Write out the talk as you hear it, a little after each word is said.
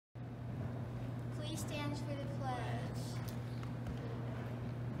Please stand for the pledge.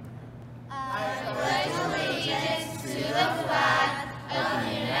 I pledge allegiance to the flag of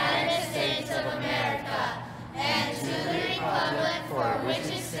the United States of America and to the republic for which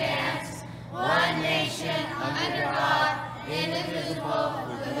it stands, one nation, under God, indivisible,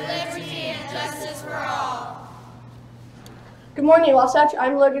 with liberty and justice for all. Good morning, Wasatch.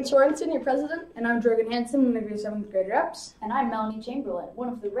 I'm Logan Sorensen, your president. And I'm Jorgen Hansen, one of your 7th grade reps. And I'm Melanie Chamberlain, one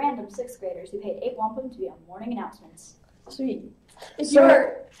of the random 6th graders who paid 8 wampum to be on morning announcements. Sweet.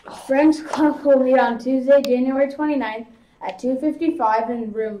 Your Friends Club will meet on Tuesday, January 29th at 2:55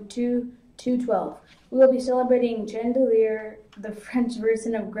 in room 212. We will be celebrating Chandelier, the French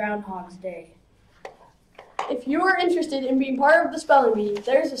version of Groundhog's Day. If you are interested in being part of the spelling bee,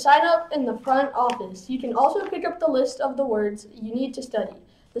 there's a sign up in the front office. You can also pick up the list of the words you need to study.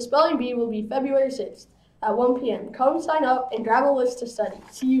 The spelling bee will be February 6th at 1 p.m. Come sign up and grab a list to study.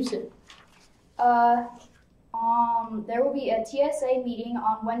 See you soon. There will be a TSA meeting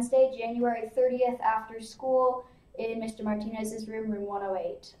on Wednesday, January 30th after school in Mr. Martinez's room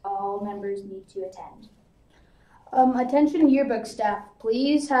 108. All members need to attend. Attention yearbook staff,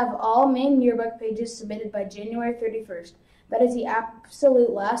 please have all main yearbook pages submitted by January 31st. That is the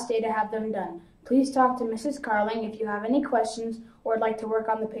absolute last day to have them done. Please talk to Mrs. Carling if you have any questions or would like to work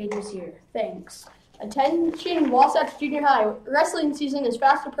on the pages here. Thanks. Attention Wasatch Junior High. Wrestling season is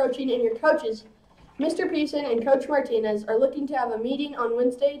fast approaching and your coaches, Mr. Pearson and Coach Martinez, are looking to have a meeting on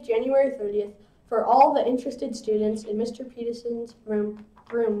Wednesday, January 30th for all the interested students in Mr. Peterson's room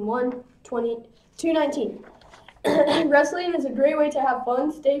 219. Wrestling is a great way to have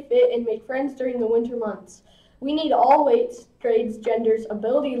fun, stay fit, and make friends during the winter months. We need all weights, grades, genders,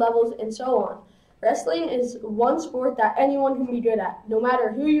 ability levels, and so on. Wrestling is one sport that anyone can be good at. No matter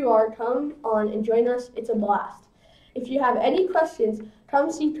who you are, come on and join us. It's a blast. If you have any questions,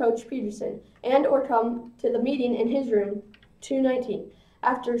 come see Coach Peterson and or come to the meeting in his room 219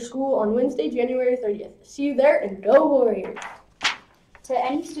 after school on Wednesday, January 30th. See you there and go Warriors! To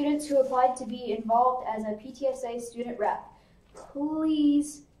any students who applied to be involved as a PTSA student rep,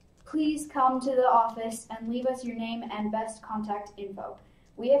 please come to the office and leave us your name and best contact info.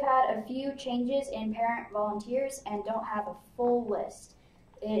 We have had a few changes in parent volunteers and don't have a full list.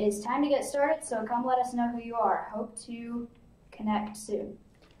 It is time to get started, so come let us know who you are. Hope to connect soon.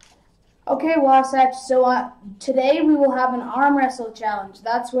 Okay, Wasatch, so today we will have an arm wrestle challenge.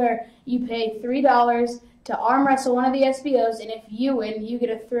 That's where you pay $3 to arm wrestle one of the SBOs, and if you win, you get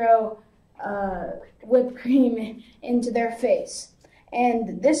to throw whipped cream into their face.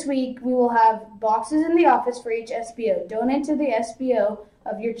 And this week, we will have boxes in the office for each SBO. Donate to the SBO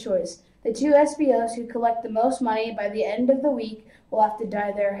of your choice. The 2 SBOs who collect the most money by the end of the week will have to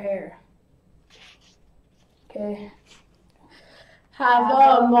dye their hair. Okay. Have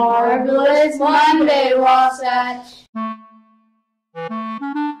a marvelous Monday, Wasatch!